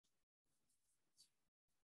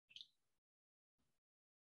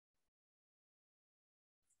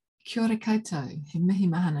Kia ora koutou, he mihi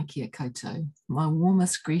mahana kia koutou. My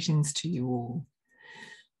warmest greetings to you all.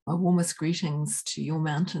 My warmest greetings to your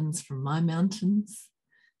mountains from my mountains,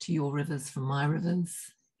 to your rivers from my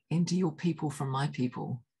rivers, and to your people from my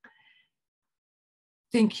people.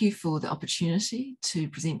 Thank you for the opportunity to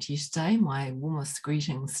present to you today. My warmest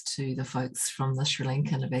greetings to the folks from the Sri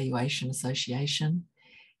Lankan Evaluation Association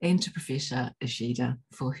and to Professor Ishida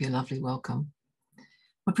for her lovely welcome.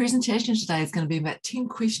 My presentation today is going to be about 10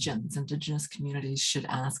 questions Indigenous communities should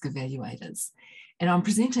ask evaluators. And I'm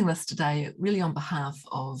presenting this today really on behalf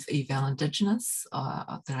of EvalIndigenous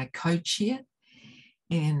that I co-chair.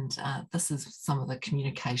 And this is some of the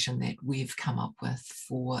communication that we've come up with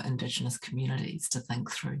for Indigenous communities to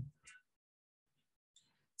think through.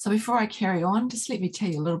 So before I carry on, just let me tell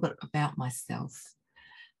you a little bit about myself.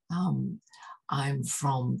 I'm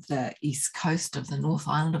from the east coast of the North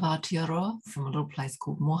Island of Aotearoa, from a little place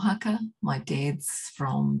called Mohaka. My dad's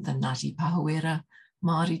from the Ngāti Pahuera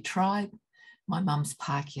Māori tribe. My mum's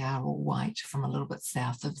Pākehā or white from a little bit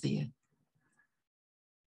south of there.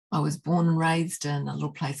 I was born and raised in a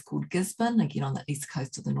little place called Gisborne, again on the east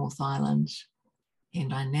coast of the North Island,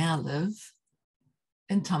 and I now live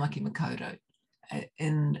in Tamaki Makaurau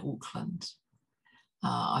in Auckland.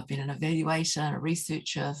 I've been an evaluator and a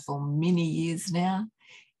researcher for many years now,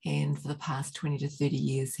 and for the past 20 to 30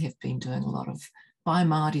 years have been doing a lot of by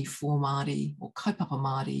Māori, for Māori, or kaupapa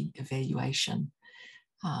Māori evaluation,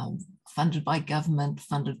 funded by government,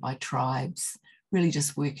 funded by tribes, really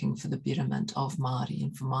just working for the betterment of Māori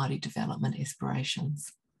and for Māori development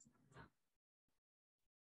aspirations.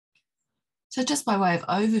 So just by way of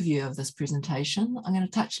overview of this presentation, I'm going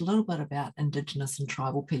to touch a little bit about Indigenous and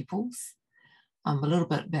tribal peoples, a little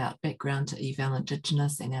bit about background to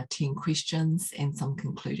EvalIndigenous and our 10 questions, and some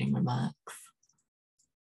concluding remarks.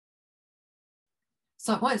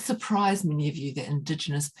 So it won't surprise many of you that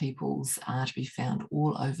Indigenous peoples are to be found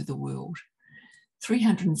all over the world.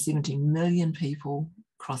 370 million people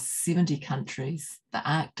across 70 countries, the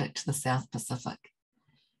Arctic to the South Pacific.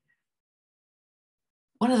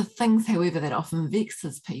 One of the things, however, that often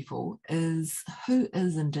vexes people is who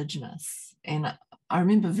is Indigenous? And I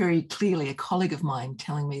remember very clearly a colleague of mine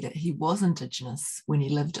telling me that he was Indigenous when he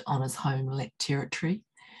lived on his home territory,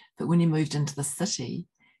 but when he moved into the city,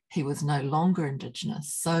 he was no longer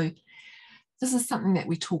Indigenous. So this is something that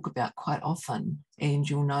we talk about quite often, and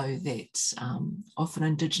you'll know that often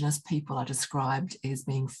Indigenous people are described as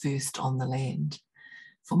being first on the land.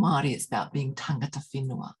 For Māori, it's about being tangata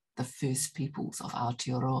whenua, the first peoples of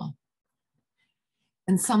Aotearoa.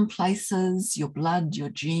 In some places, your blood, your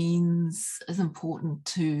genes is important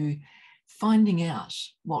to finding out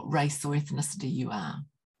what race or ethnicity you are.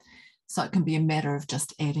 So it can be a matter of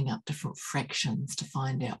just adding up different fractions to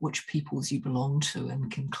find out which peoples you belong to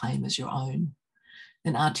and can claim as your own.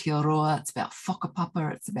 In Aotearoa, it's about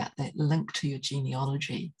whakapapa, it's about that link to your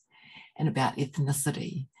genealogy, and about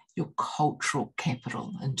ethnicity, your cultural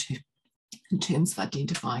capital in terms of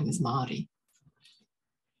identifying as Māori.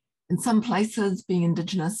 In some places, being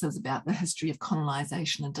Indigenous is about the history of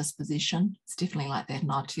colonisation and dispossession. It's definitely like that in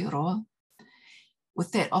Aotearoa,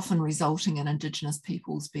 with that often resulting in Indigenous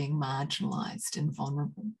peoples being marginalised and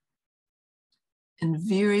vulnerable.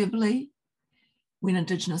 Invariably, when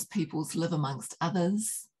Indigenous peoples live amongst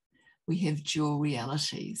others, we have dual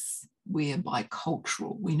realities, where by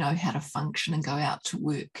cultural, we know how to function and go out to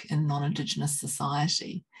work in non-Indigenous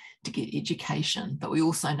society to get education, but we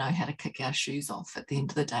also know how to kick our shoes off at the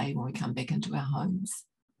end of the day when we come back into our homes.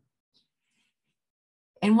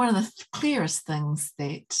 And one of the clearest things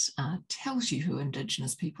that tells you who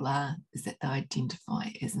Indigenous people are is that they identify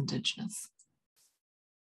as Indigenous.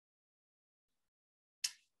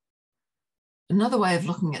 Another way of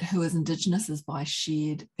looking at who is Indigenous is by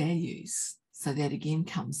shared values. So that again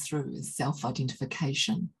comes through as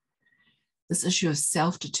self-identification. This issue of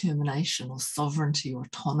self-determination or sovereignty or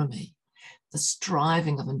autonomy, the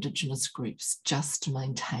striving of Indigenous groups just to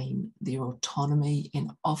maintain their autonomy,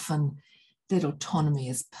 and often that autonomy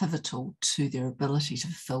is pivotal to their ability to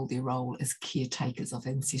fulfill their role as caretakers of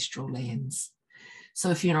ancestral lands. So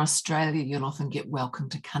if you're in Australia, you'll often get welcome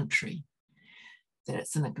to country. That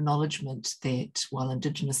it's an acknowledgement that while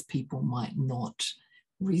Indigenous people might not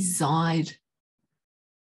reside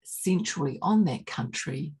centrally on that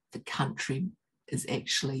country, the country is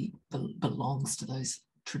actually belongs to those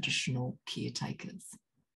traditional caretakers.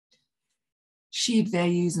 Shared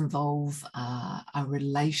values involve a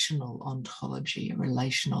relational ontology, a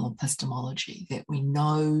relational epistemology, that we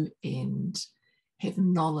know and have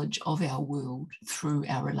knowledge of our world through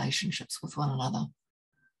our relationships with one another.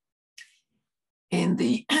 And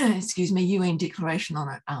the UN Declaration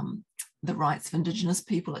on the rights of Indigenous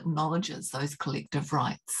people acknowledges those collective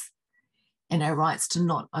rights and our rights to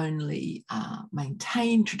not only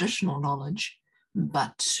maintain traditional knowledge,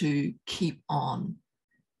 but to keep on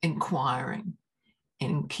inquiring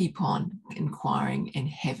and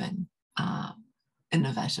having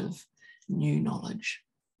innovative new knowledge.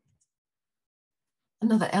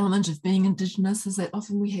 Another element of being Indigenous is that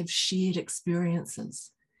often we have shared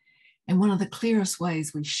experiences. And one of the clearest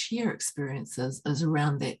ways we share experiences is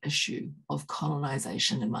around that issue of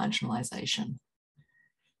colonisation and marginalisation.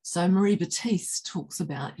 So Marie Batiste talks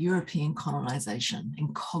about European colonisation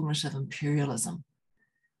and cognitive imperialism.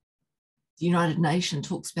 The United Nations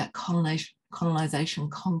talks about colonisation,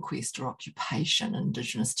 conquest or occupation in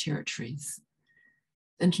Indigenous territories.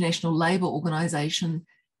 The International Labour Organization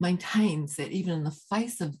maintains that even in the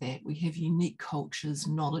face of that, we have unique cultures,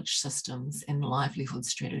 knowledge systems, and livelihood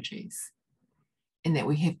strategies, and that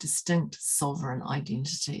we have distinct sovereign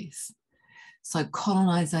identities. So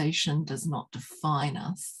colonisation does not define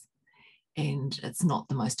us, and it's not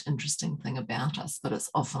the most interesting thing about us, but it's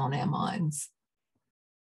often on our minds.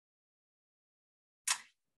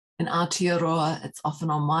 In Aotearoa, it's often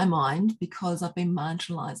on my mind because I've been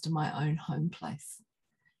marginalised in my own home place.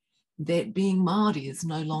 That being Māori is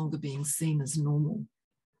no longer being seen as normal,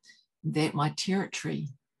 that my territory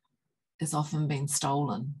has often been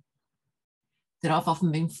stolen, that I've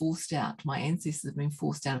often been forced out, my ancestors have been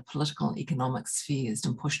forced out of political and economic spheres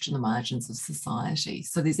and pushed to the margins of society.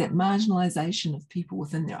 So there's that marginalisation of people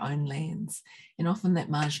within their own lands, and often that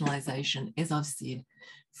marginalisation, as I've said,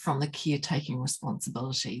 from the caretaking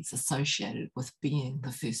responsibilities associated with being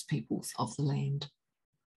the first peoples of the land.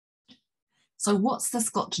 So what's this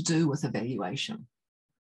got to do with evaluation?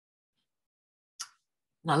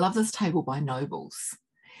 And I love this table by Nobles,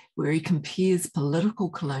 where he compares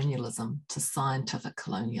political colonialism to scientific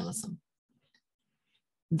colonialism.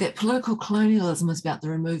 That political colonialism is about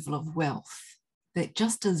the removal of wealth, that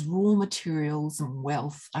just as raw materials and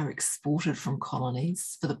wealth are exported from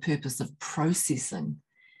colonies for the purpose of processing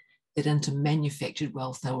it into manufactured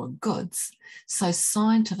wealth or goods, so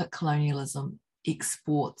scientific colonialism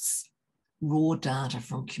exports raw data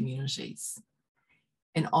from communities.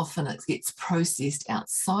 And often it gets processed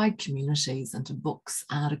outside communities into books,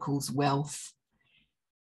 articles, wealth,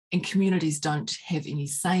 and communities don't have any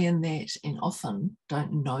say in that and often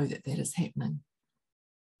don't know that that is happening.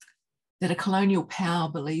 That a colonial power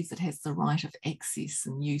believes it has the right of access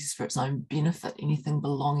and use for its own benefit, anything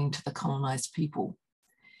belonging to the colonised people.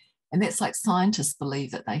 And that's like scientists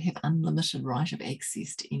believe that they have unlimited right of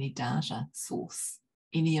access to any data source,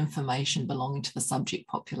 any information belonging to the subject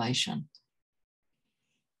population.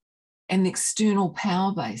 And the external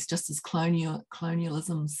power base, just as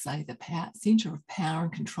colonialism say the centre of power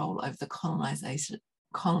and control over the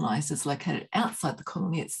colonised is located outside the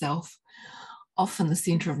colony itself, often the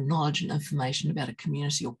centre of knowledge and information about a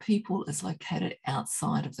community or people is located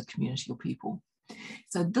outside of the community or people.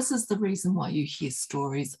 So this is the reason why you hear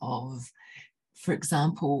stories of, for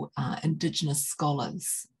example, Indigenous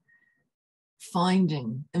scholars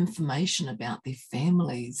finding information about their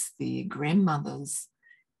families, their grandmothers,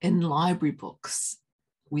 in library books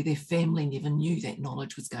where their family never knew that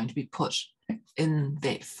knowledge was going to be put in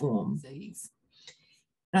that form. And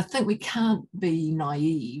I think we can't be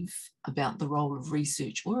naive about the role of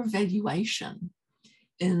research or evaluation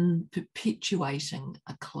in perpetuating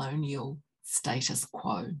a colonial status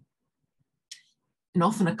quo. And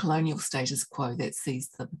often a colonial status quo that sees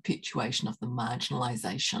the perpetuation of the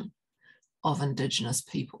marginalisation of Indigenous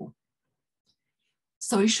people.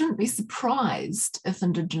 So we shouldn't be surprised if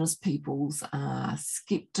Indigenous peoples are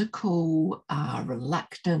sceptical, are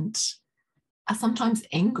reluctant, are sometimes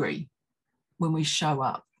angry when we show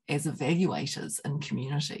up as evaluators in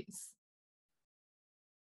communities.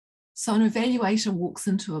 So an evaluator walks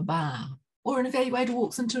into a bar or an evaluator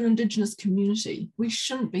walks into an Indigenous community. We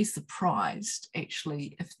shouldn't be surprised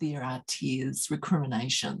actually if there are tears,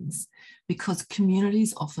 recriminations, because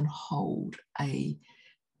communities often hold a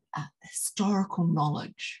historical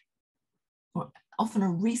knowledge, or often a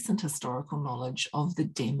recent historical knowledge of the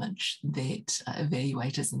damage that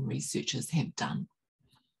evaluators and researchers have done.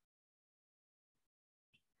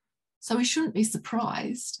 So we shouldn't be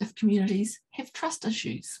surprised if communities have trust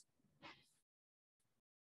issues.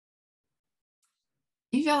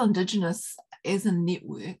 EvalIndigenous as a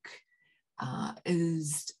network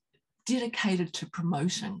is dedicated to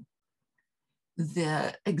promoting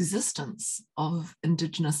the existence of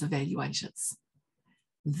Indigenous evaluators,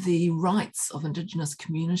 the rights of Indigenous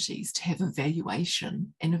communities to have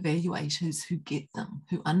evaluation and evaluators who get them,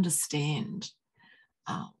 who understand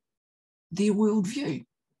their worldview,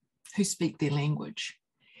 who speak their language.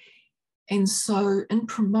 And so in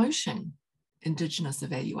promoting Indigenous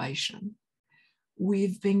evaluation,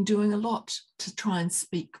 we've been doing a lot to try and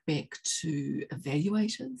speak back to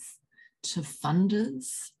evaluators, to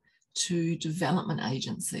funders, to development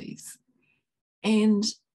agencies. And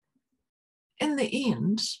in the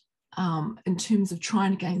end, in terms of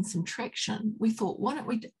trying to gain some traction, we thought, why don't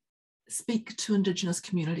we speak to Indigenous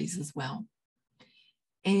communities as well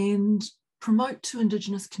and promote to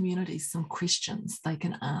Indigenous communities some questions they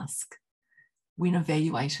can ask when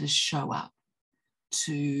evaluators show up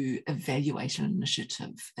to evaluate an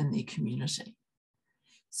initiative in their community.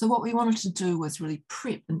 So what we wanted to do was really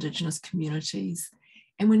prep Indigenous communities,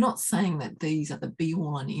 and we're not saying that these are the be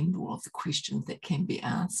all and end all of the questions that can be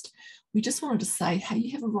asked. We just wanted to say, hey,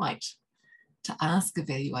 you have a right to ask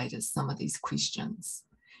evaluators some of these questions.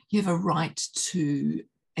 You have a right to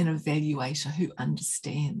an evaluator who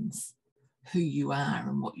understands who you are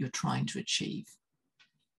and what you're trying to achieve.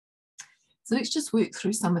 So let's just work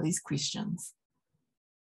through some of these questions.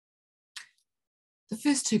 The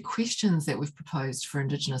first two questions that we've proposed for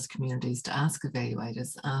Indigenous communities to ask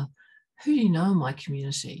evaluators are, who do you know in my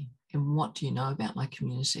community and what do you know about my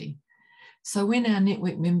community? So when our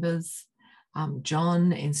network members,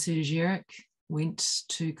 John and Serge Eric, went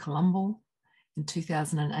to Colombo in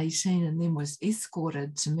 2018 and then was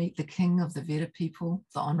escorted to meet the king of the Vera people,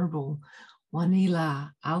 the Honourable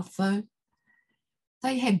Wanila Altho,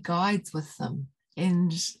 they had guides with them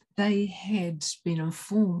and they had been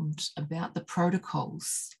informed about the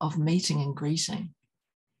protocols of meeting and greeting.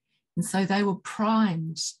 And so they were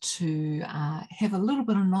primed to have a little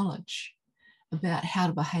bit of knowledge about how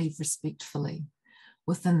to behave respectfully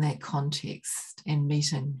within that context and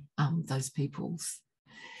meeting those peoples.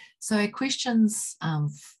 So our questions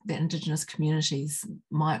that Indigenous communities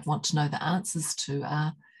might want to know the answers to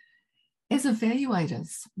are, as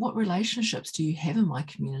evaluators, what relationships do you have in my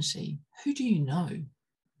community? Who do you know?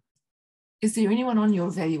 Is there anyone on your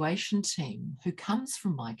evaluation team who comes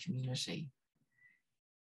from my community?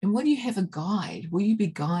 And will you have a guide? Will you be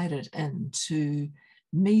guided in to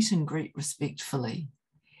meet and greet respectfully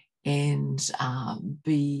and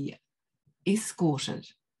be escorted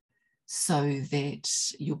so that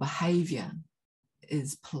your behaviour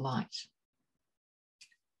is polite?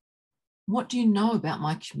 What do you know about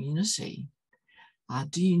my community?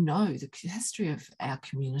 Do you know the history of our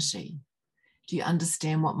community? Do you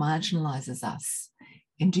understand what marginalises us?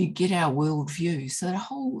 And do you get our worldview? So the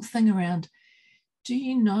whole thing around, do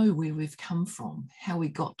you know where we've come from, how we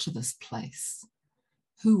got to this place,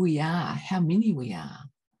 who we are, how many we are,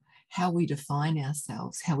 how we define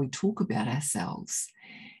ourselves, how we talk about ourselves?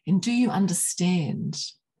 And do you understand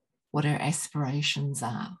what our aspirations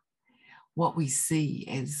are, what we see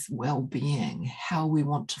as well-being, how we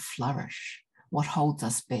want to flourish, what holds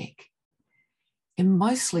us back? And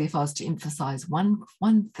mostly, if I was to emphasise one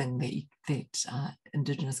thing that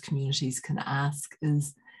Indigenous communities can ask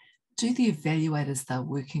is, do the evaluators they're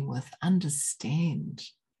working with understand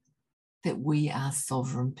that we are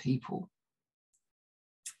sovereign people?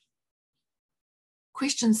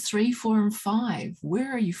 Questions 3, 4, and 5,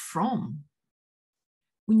 where are you from?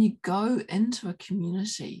 When you go into a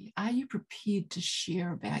community, are you prepared to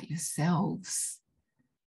share about yourselves?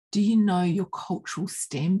 Do you know your cultural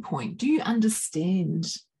standpoint? Do you understand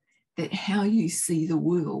that how you see the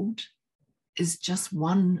world is just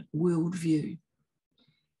one worldview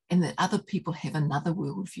and that other people have another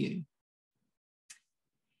worldview?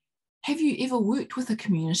 Have you ever worked with a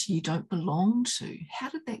community you don't belong to? How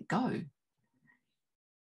did that go?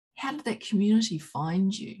 How did that community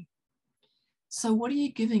find you? So what are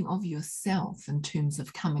you giving of yourself in terms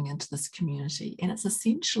of coming into this community? And it's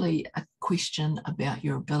essentially a question about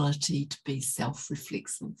your ability to be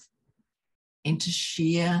self-reflexive and to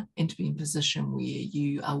share and to be in a position where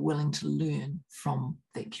you are willing to learn from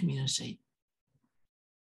that community.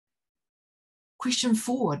 Question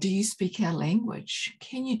 4, do you speak our language?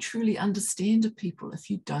 Can you truly understand a people if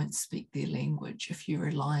you don't speak their language, if you're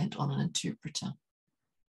reliant on an interpreter?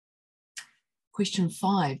 Question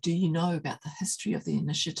 5, do you know about the history of the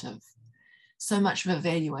initiative? So much of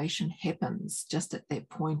evaluation happens just at that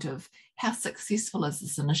point of how successful is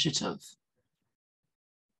this initiative?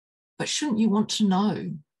 But shouldn't you want to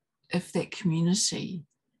know if that community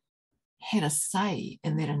had a say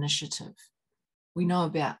in that initiative? We know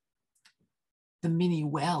about the many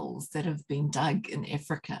wells that have been dug in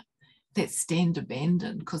Africa that stand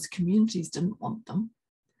abandoned because communities didn't want them,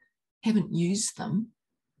 haven't used them,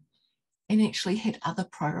 and actually had other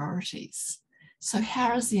priorities. So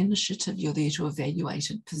how is the initiative you're there to evaluate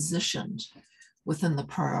it positioned within the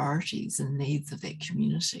priorities and needs of that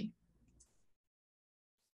community?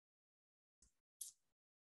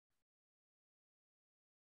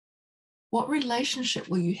 What relationship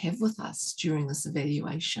will you have with us during this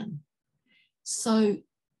evaluation? So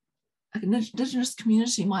an Indigenous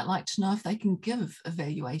community might like to know if they can give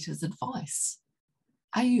evaluators advice.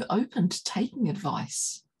 Are you open to taking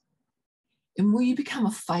advice? And will you become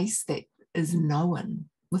a face that is known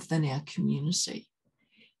within our community?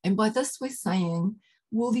 And by this, we're saying,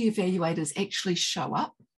 will the evaluators actually show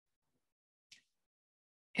up?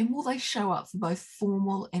 And will they show up for both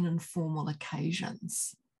formal and informal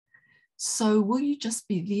occasions? So will you just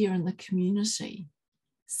be there in the community,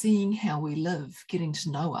 seeing how we live, getting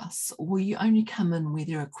to know us, or will you only come in where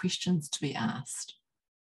there are questions to be asked?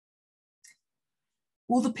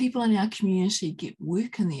 Will the people in our community get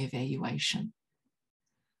work in the evaluation?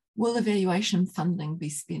 Will evaluation funding be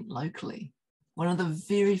spent locally? One of the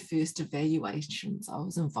very first evaluations I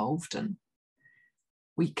was involved in,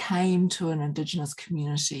 we came to an Indigenous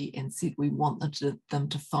community and said we wanted them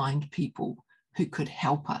to find people who could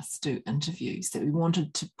help us do interviews, that we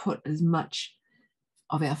wanted to put as much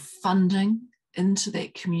of our funding into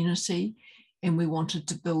that community, and we wanted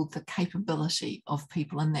to build the capability of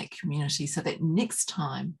people in that community so that next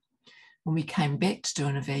time when we came back to do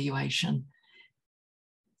an evaluation,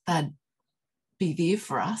 they'd be there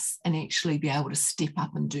for us and actually be able to step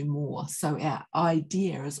up and do more. So our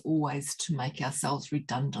idea is always to make ourselves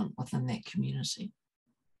redundant within that community.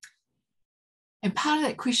 And part of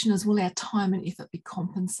that question is, will our time and effort be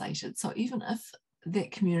compensated? So even if that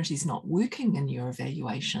community is not working in your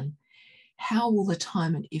evaluation, how will the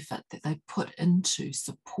time and effort that they put into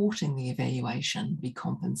supporting the evaluation be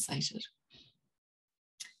compensated?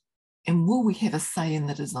 And will we have a say in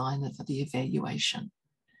the design of the evaluation?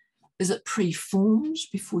 Is it pre-formed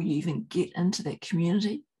before you even get into that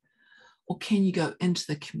community? Or can you go into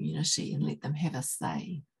the community and let them have a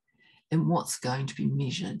say in what's going to be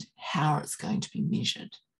measured, how it's going to be measured,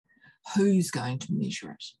 who's going to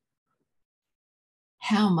measure it,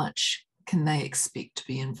 how much can they expect to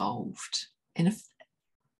be involved,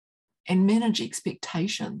 and manage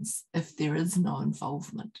expectations if there is no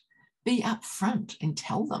involvement. Be upfront and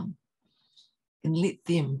tell them, and let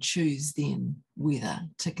them choose then whether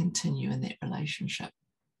to continue in that relationship.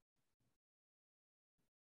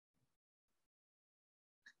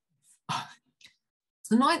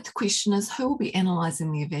 The ninth question is, who will be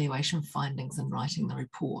analysing the evaluation findings and writing the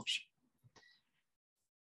report?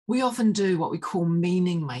 We often do what we call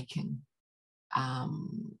meaning-making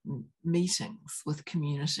meetings with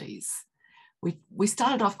communities. We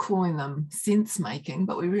started off calling them sense-making,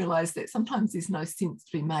 but we realised that sometimes there's no sense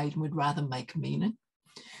to be made and we'd rather make meaning,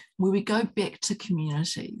 where we go back to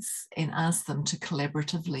communities and ask them to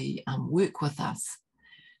collaboratively work with us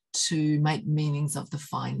to make meanings of the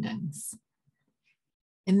findings.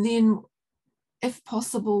 And then, if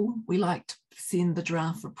possible, we like to send the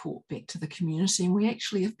draft report back to the community, and we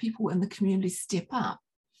actually, if people in the community step up,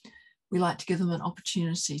 we like to give them an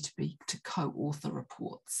opportunity to co-author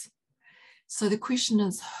reports. So the question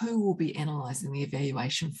is, who will be analysing the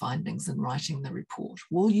evaluation findings and writing the report?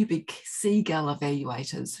 Will you be seagull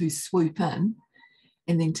evaluators who swoop in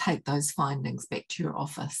and then take those findings back to your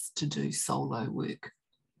office to do solo work?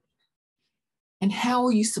 And how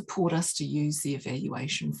will you support us to use the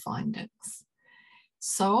evaluation findings?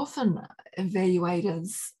 So often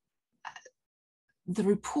evaluators, the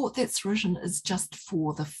report that's written is just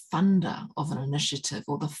for the funder of an initiative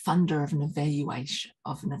or the funder of an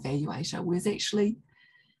evaluator, whereas actually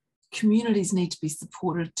communities need to be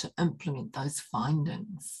supported to implement those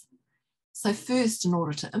findings. So first, in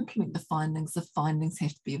order to implement the findings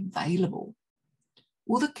have to be available.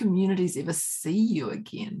 Will the communities ever see you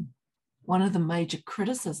again? One of the major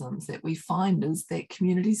criticisms that we find is that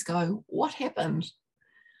communities go, what happened?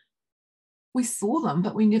 We saw them,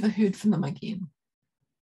 but we never heard from them again.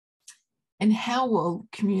 And how will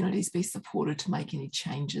communities be supported to make any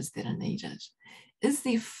changes that are needed? Is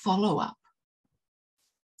there follow-up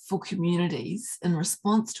for communities in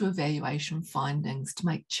response to evaluation findings to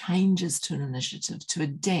make changes to an initiative, to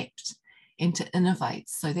adapt and to innovate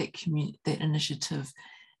so that that initiative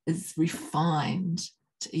is refined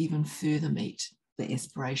to even further meet the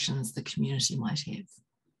aspirations the community might have?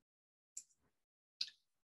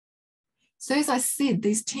 So as I said,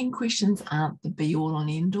 these 10 questions aren't the be-all and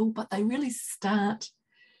end-all, but they really start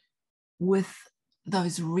with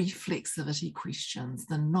those reflexivity questions,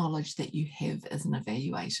 the knowledge that you have as an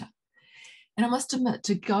evaluator. And I must admit,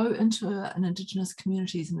 to go into an Indigenous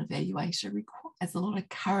community as an evaluator requires a lot of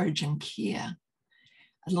courage and care,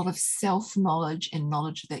 a lot of self-knowledge and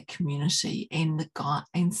knowledge of that community and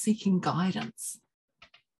seeking guidance.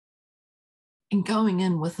 And going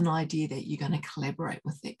in with an idea that you're going to collaborate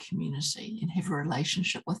with that community and have a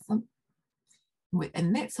relationship with them.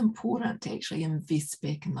 And that's important to actually invest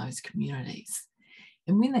back in those communities.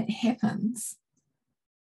 And when that happens,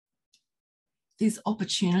 there's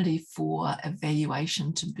opportunity for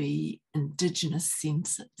evaluation to be Indigenous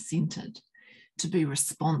centred, to be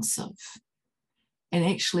responsive. And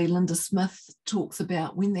actually, Linda Smith talks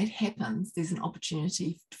about when that happens, there's an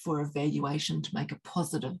opportunity for evaluation to make a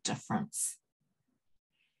positive difference.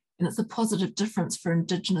 And it's a positive difference for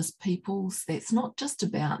Indigenous peoples. That's not just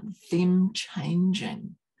about them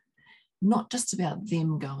changing, not just about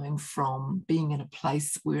them going from being in a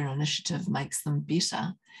place where an initiative makes them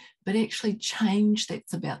better, but actually change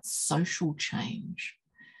that's about social change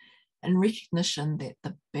and recognition that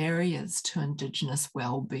the barriers to Indigenous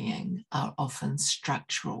well-being are often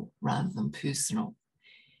structural rather than personal,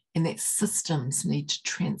 and that systems need to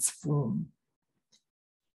transform.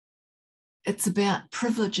 It's about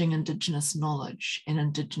privileging Indigenous knowledge and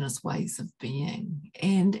Indigenous ways of being,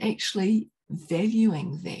 and actually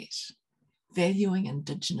valuing that, valuing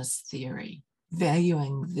Indigenous theory,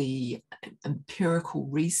 valuing the empirical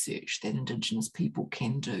research that Indigenous people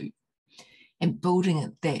can do, and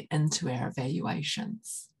building that into our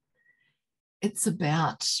evaluations. It's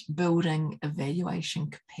about building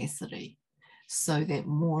evaluation capacity so that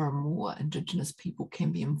more and more Indigenous people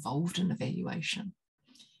can be involved in evaluation,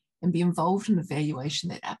 and be involved in evaluation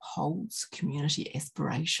that upholds community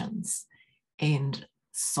aspirations and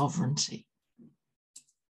sovereignty.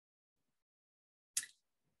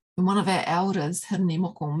 And one of our elders, Hirni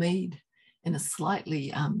Mokomid, in a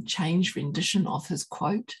slightly changed rendition of his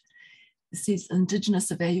quote, says Indigenous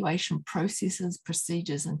evaluation processes,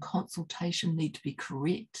 procedures, and consultation need to be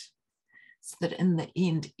correct so that in the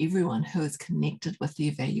end, everyone who is connected with the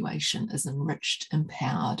evaluation is enriched,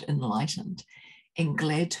 empowered, enlightened, and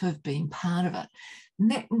glad to have been part of it. And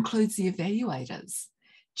that includes the evaluators.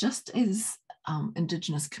 Just as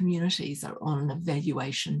Indigenous communities are on an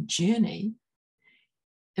evaluation journey,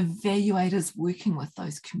 evaluators working with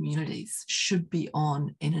those communities should be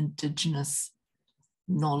on an Indigenous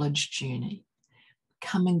knowledge journey,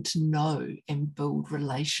 coming to know and build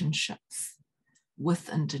relationships with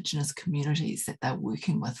Indigenous communities that they're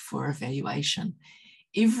working with for evaluation.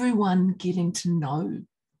 Everyone getting to know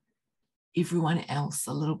everyone else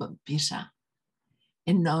a little bit better,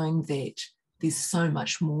 and knowing that there's so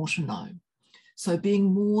much more to know. So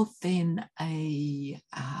being more than a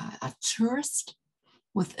tourist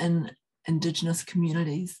within Indigenous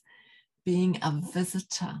communities, being a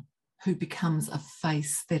visitor who becomes a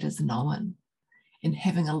face that is known, and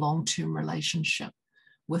having a long-term relationship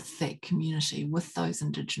with that community, with those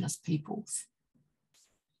Indigenous peoples.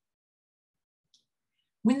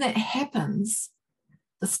 When that happens,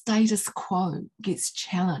 the status quo gets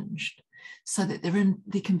challenged so that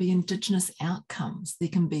there can be Indigenous outcomes. There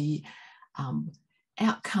can be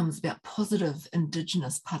outcomes about positive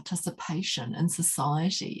Indigenous participation in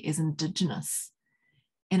society as Indigenous,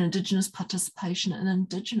 and Indigenous participation in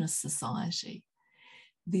Indigenous society.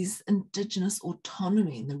 There's Indigenous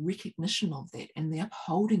autonomy and the recognition of that and the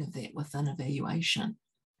upholding of that within evaluation.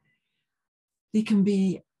 There can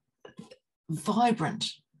be vibrant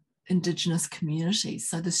Indigenous communities,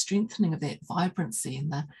 so the strengthening of that vibrancy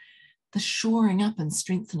and the shoring up and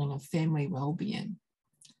strengthening of family well-being,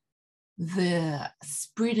 the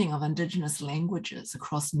spreading of Indigenous languages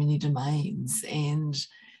across many domains, and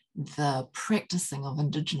the practicing of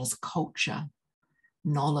Indigenous culture,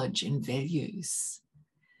 knowledge and values,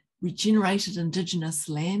 regenerated Indigenous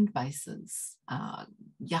land bases.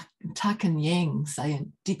 Tak and Yang say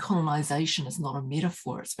decolonisation is not a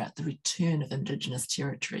metaphor, it's about the return of Indigenous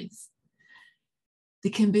territories.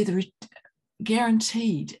 There can be the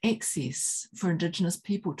guaranteed access for Indigenous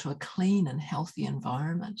people to a clean and healthy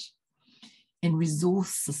environment, and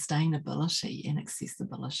resource sustainability and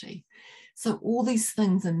accessibility. So all these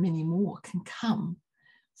things and many more can come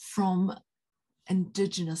from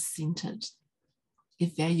Indigenous-centred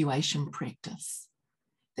evaluation practice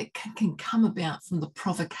that can come about from the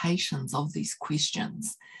provocations of these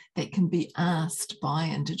questions that can be asked by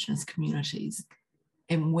Indigenous communities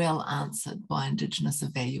and well answered by Indigenous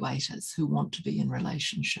evaluators who want to be in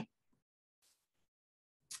relationship.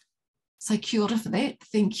 So kia ora for that.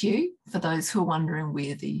 Thank you for those who are wondering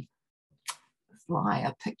where the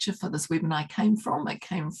flyer picture for this webinar came from. It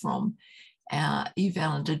came from our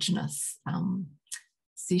EvalIndigenous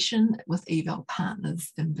session with Eval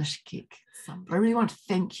partners in Bishkek. I really want to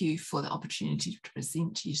thank you for the opportunity to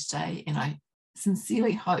present to you today, and I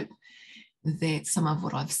sincerely hope that some of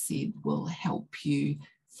what I've said will help you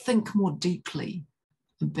think more deeply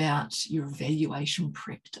about your evaluation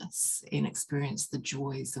practice and experience the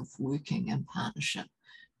joys of working in partnership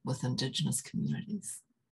with Indigenous communities.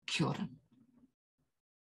 Kia ora.